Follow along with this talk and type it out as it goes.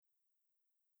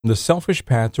The Selfish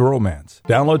Path to Romance.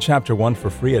 Download Chapter 1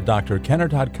 for free at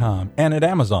drkenner.com and at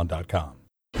amazon.com.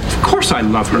 Of course I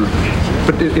love her,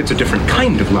 but it's a different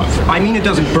kind of love. I mean, it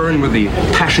doesn't burn with the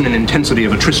passion and intensity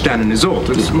of a Tristan and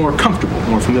Isolde. It's more comfortable,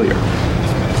 more familiar.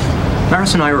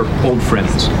 Maris and I are old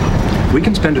friends. We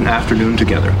can spend an afternoon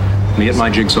together. Me at my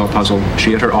jigsaw puzzle,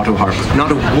 she at her auto harp.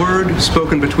 Not a word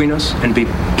spoken between us, and be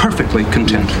perfectly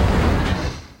content.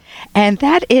 And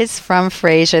that is from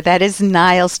Frasier. That is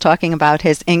Niles talking about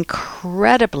his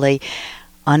incredibly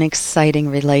unexciting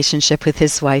relationship with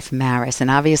his wife, Maris.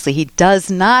 And obviously he does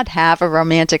not have a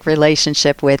romantic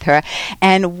relationship with her.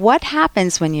 And what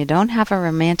happens when you don't have a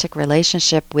romantic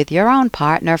relationship with your own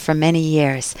partner for many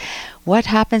years? What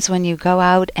happens when you go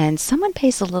out and someone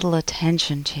pays a little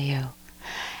attention to you?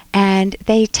 And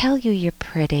they tell you you're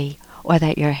pretty, or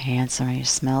that you're handsome, or you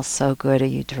smell so good, or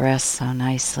you dress so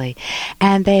nicely.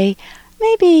 And they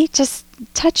maybe just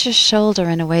touch your shoulder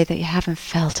in a way that you haven't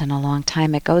felt in a long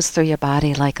time. It goes through your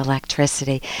body like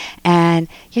electricity. And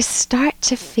you start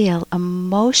to feel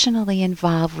emotionally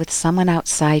involved with someone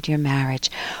outside your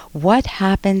marriage. What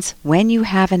happens when you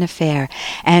have an affair?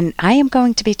 And I am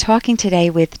going to be talking today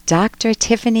with Dr.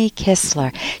 Tiffany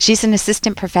Kistler. She's an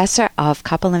assistant professor of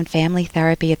couple and family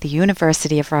therapy at the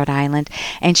University of Rhode Island,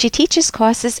 and she teaches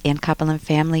courses in couple and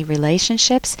family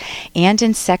relationships and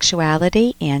in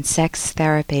sexuality and sex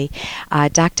therapy.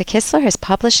 Dr. Kistler has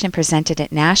published and presented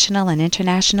at national and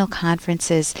international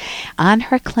conferences on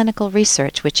her clinical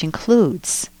research, which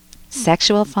includes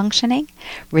sexual functioning,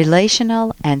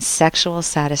 relational and sexual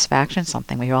satisfaction,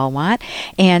 something we all want,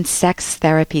 and sex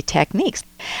therapy techniques.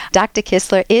 Dr.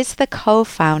 Kistler is the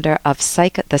co-founder of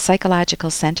the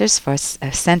Psychological Center for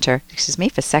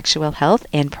Sexual Health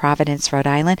in Providence, Rhode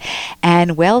Island.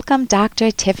 And welcome,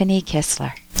 Dr. Tiffany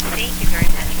Kistler. Thank you very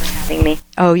much for having me.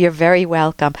 Oh, you're very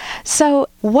welcome. So,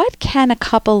 what can a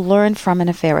couple learn from an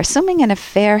affair? Assuming an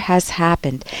affair has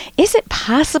happened, is it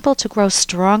possible to grow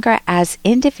stronger as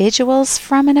individuals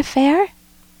from an affair?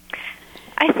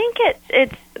 I think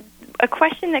it's a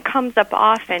question that comes up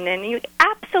often, and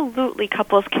absolutely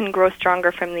couples can grow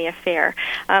stronger from the affair.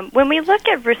 When we look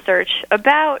at research,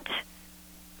 about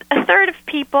a third of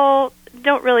people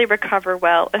don't really recover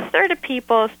well. A third of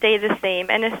people stay the same,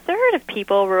 and a third of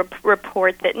people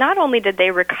report that not only did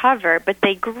they recover, but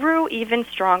they grew even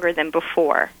stronger than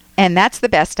before. And that's the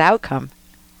best outcome.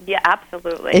 Yeah,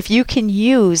 absolutely. If you can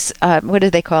use, what do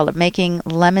they call it, making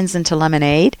lemons into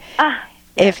lemonade?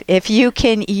 If you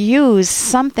can use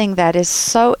something that is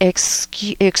so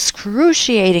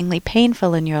excruciatingly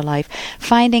painful in your life,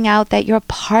 finding out that your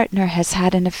partner has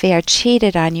had an affair,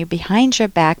 cheated on you, behind your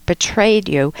back, betrayed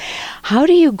you, how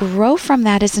do you grow from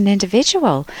that as an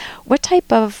individual? What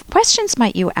type of questions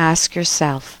might you ask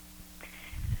yourself?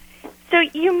 So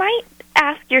you might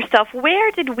ask yourself,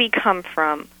 where did we come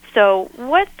from? So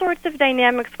what sorts of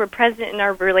dynamics were present in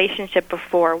our relationship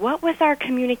before? What was our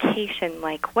communication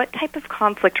like? What type of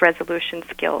conflict resolution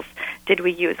skills did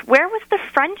we use? Where was the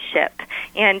friendship?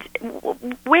 And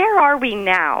where are we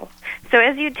now? So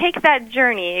as you take that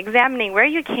journey, examining where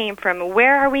you came from,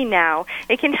 where are we now,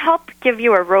 it can help give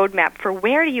you a roadmap for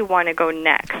where do you want to go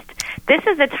next. This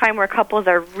is a time where couples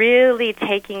are really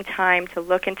taking time to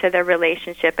look into their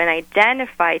relationship and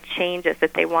identify changes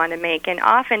that they want to make, and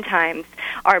oftentimes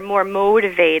are more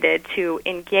motivated to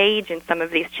engage in some of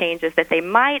these changes that they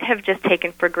might have just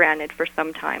taken for granted for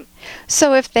some time.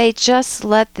 So if they just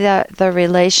let the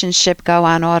relationship go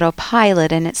on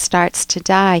autopilot and it starts to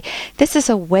die, this is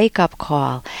a wake-up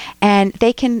call. And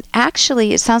they can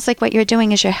actually, it sounds like what you're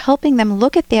doing is you're helping them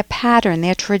look at their pattern,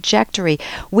 their trajectory.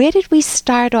 Where did we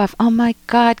start off? Oh my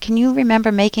God, can you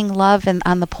remember making love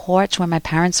on the porch when my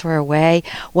parents were away?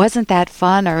 Wasn't that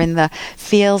fun? Or in the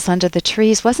fields under the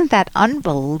trees? Wasn't that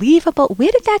unbelievable?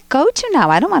 Where did that go to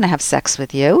now? I don't want to have sex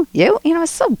with you. You know,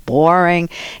 it's so boring.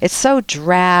 It's so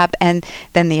drab. And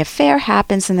then the affair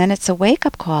happens, and then it's a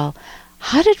wake-up call.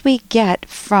 How did we get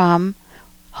from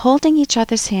holding each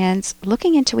other's hands,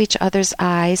 looking into each other's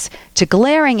eyes, to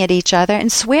glaring at each other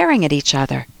and swearing at each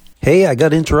other? Hey, I got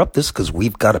to interrupt this because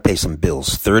we've got to pay some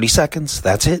bills. 30 seconds,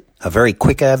 that's it. A very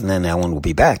quick ad, and then Ellen will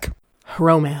be back.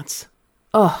 Romance.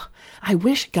 Ugh, I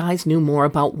wish guys knew more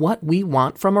about what we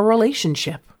want from a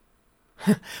relationship.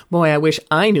 Boy, I wish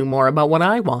I knew more about what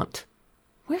I want.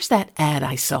 Where's that ad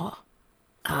I saw?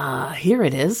 Here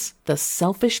it is. The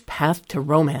Selfish Path to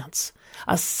Romance.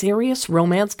 A serious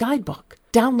romance guidebook.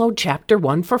 Download Chapter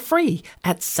 1 for free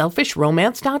at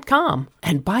selfishromance.com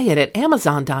and buy it at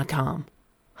amazon.com.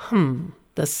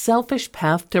 The Selfish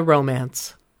Path to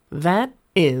Romance. That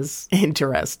is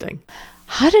interesting.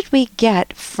 How did we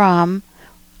get from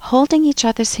holding each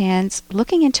other's hands,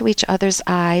 looking into each other's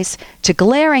eyes, to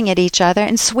glaring at each other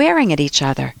and swearing at each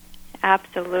other.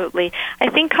 Absolutely. I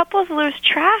think couples lose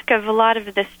track of a lot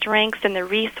of the strengths and the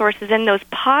resources and those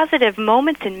positive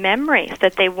moments and memories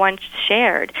that they once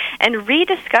shared, and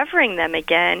rediscovering them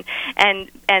again and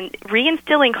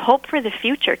reinstilling hope for the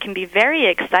future can be very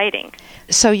exciting.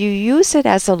 So you use it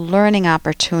as a learning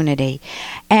opportunity.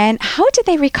 And how do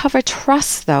they recover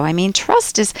trust, though? I mean,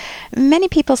 trust is, many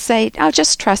people say, oh,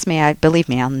 just trust me. Believe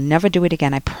me, I'll never do it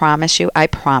again. I promise you. I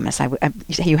promise.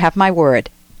 You have my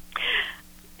word.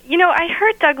 You know, I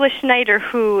heard Douglas Schneider,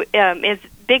 who is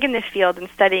big in the field and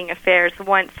studying affairs,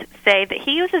 once say that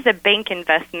he uses a bank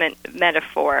investment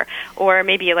metaphor, or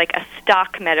maybe like a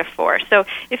stock metaphor. So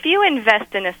if you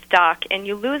invest in a stock and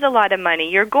you lose a lot of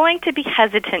money, you're going to be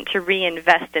hesitant to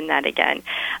reinvest in that again.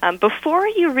 Before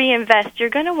you reinvest, you're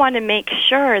going to want to make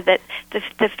sure that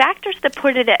the factors that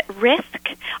put it at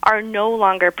risk are no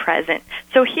longer present.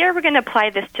 So here we're going to apply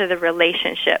this to the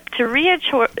relationship. To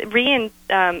reinstill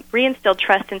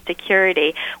trust and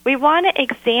security, we want to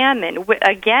examine,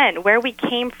 again, where we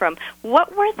came from.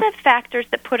 What were the factors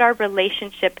that put our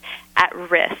relationship at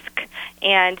risk?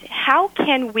 And how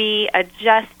can we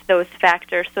adjust those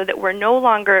factors so that we're no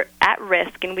longer at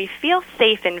risk and we feel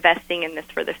safe investing in this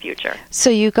for the future? So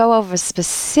you go over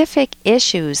specific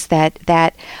issues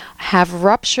that have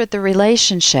ruptured the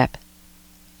relationship,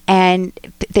 and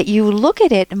that you look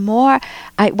at it more.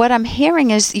 What I'm hearing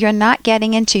is you're not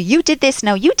getting into, you did this,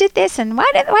 no, you did this, and why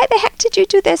the heck did you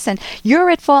do this, and you're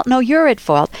at fault, no, you're at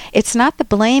fault. It's not the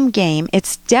blame game.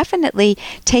 It's definitely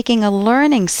taking a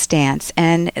learning stance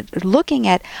and looking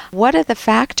at what are the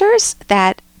factors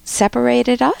that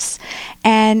separated us,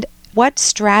 and what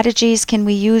strategies can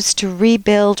we use to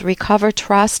rebuild, recover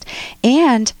trust,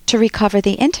 and to recover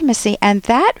the intimacy. And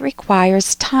that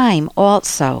requires time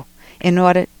also, in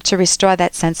order to restore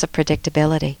that sense of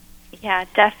predictability. Yeah,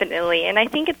 definitely. And I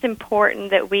think it's important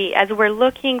that we, as we're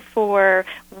looking for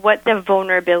what the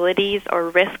vulnerabilities or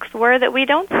risks were, that we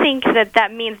don't think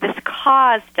that means this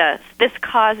caused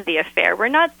the affair. We're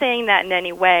not saying that in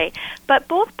any way. But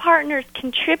both partners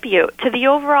contribute to the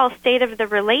overall state of the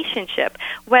relationship,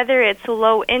 whether it's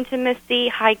low intimacy,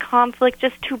 high conflict,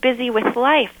 just too busy with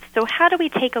life. So how do we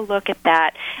take a look at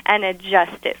that and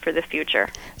adjust it for the future?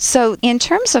 So in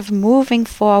terms of moving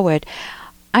forward,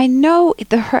 I know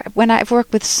when I've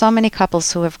worked with so many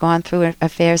couples who have gone through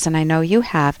affairs, and I know you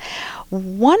have,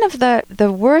 one of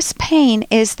the worst pain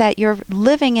is that you're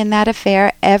living in that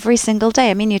affair every single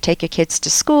day. I mean, you take your kids to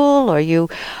school, or you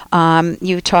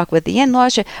talk with the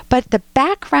in-laws, but the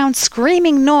background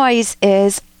screaming noise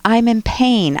is, I'm in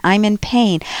pain, I'm in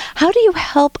pain. How do you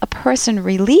help a person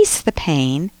release the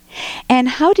pain, and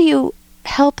how do you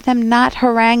help them not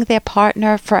harangue their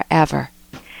partner forever?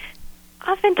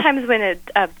 Oftentimes when an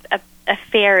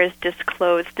affair is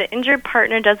disclosed, the injured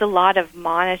partner does a lot of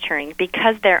monitoring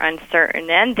because they're uncertain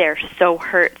and they're so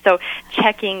hurt. So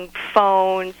checking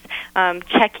phones,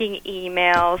 checking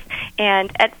emails,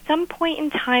 and at some point in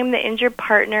time, the injured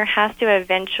partner has to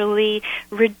eventually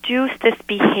reduce this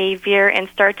behavior and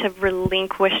start to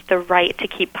relinquish the right to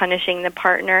keep punishing the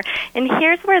partner. And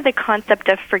here's where the concept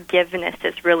of forgiveness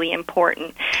is really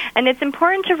important. And it's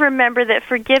important to remember that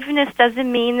forgiveness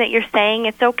doesn't mean that you're saying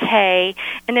it's okay,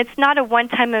 and it's not a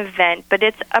one-time event, but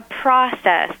it's a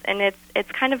process, and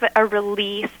it's kind of a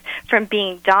release from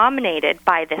being dominated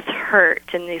by this hurt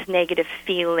and these negative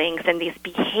feelings and these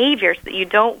behaviors that you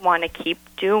don't want to keep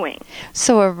doing.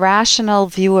 So a rational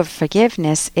view of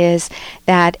forgiveness is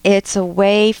that it's a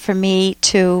way for me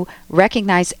to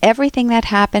recognize everything that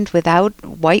happened without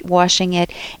whitewashing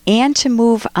it, and to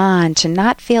move on, to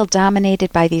not feel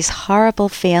dominated by these horrible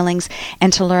feelings,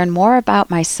 and to learn more about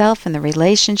myself and the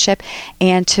relationship,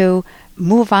 and to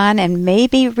move on and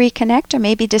maybe reconnect, or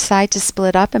maybe decide to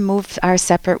split up and move our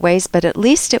separate ways, but at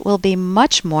least it will be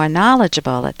much more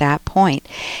knowledgeable at that point.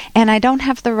 And I don't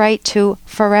have the right to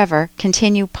forever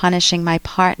continue punishing my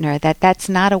partner. That's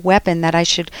not a weapon that I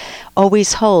should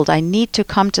always hold. I need to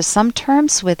come to some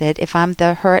terms with it if I'm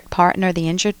the hurt partner, the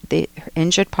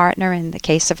injured partner in the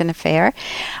case of an affair.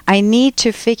 I need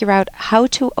to figure out how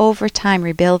to over time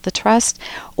rebuild the trust,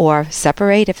 or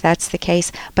separate if that's the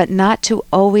case, but not to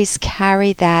always carry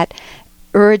that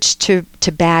urge to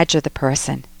badger the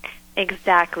person.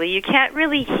 Exactly. You can't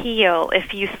really heal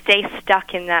if you stay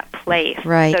stuck in that place.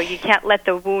 Right. So you can't let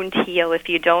the wound heal if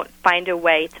you don't find a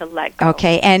way to let go.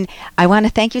 Okay, and I want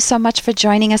to thank you so much for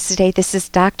joining us today. This is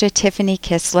Dr. Tiffany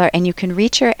Kisler, and you can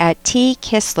reach her at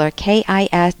tkisler,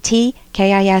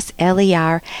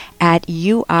 KISLER, at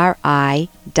URI.edu.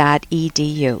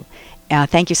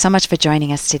 Thank you so much for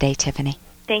joining us today, Tiffany.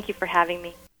 Thank you for having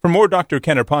me. For more Dr.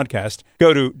 Kenner podcast,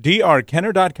 go to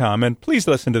drkenner.com and please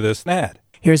listen to this ad.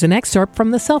 Here's an excerpt from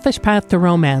The Selfish Path to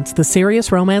Romance, the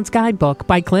Serious Romance Guidebook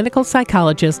by clinical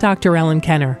psychologist Dr. Ellen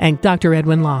Kenner and Dr.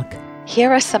 Edwin Locke.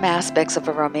 Here are some aspects of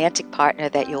a romantic partner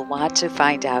that you'll want to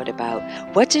find out about.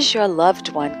 What does your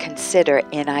loved one consider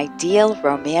an ideal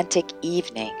romantic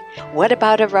evening? What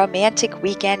about a romantic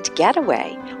weekend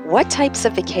getaway? What types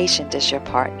of vacation does your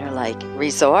partner like?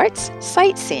 Resorts,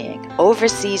 sightseeing,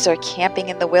 overseas, or camping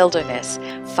in the wilderness?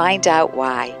 Find out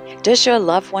why. Does your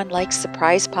loved one like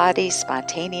surprise parties,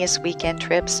 spontaneous weekend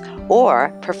trips, or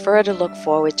prefer to look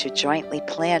forward to jointly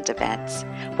planned events?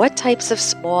 What types of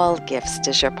small gifts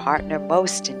does your partner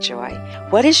most enjoy?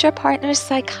 What is your partner's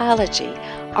psychology?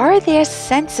 Are there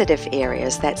sensitive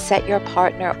areas that set your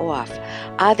partner off?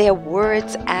 Are there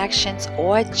words, actions,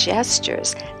 or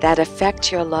gestures that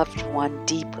affect your loved one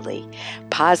deeply,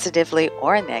 positively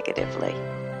or negatively?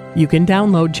 You can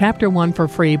download Chapter 1 for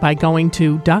free by going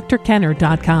to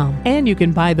drkenner.com, and you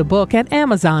can buy the book at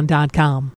amazon.com.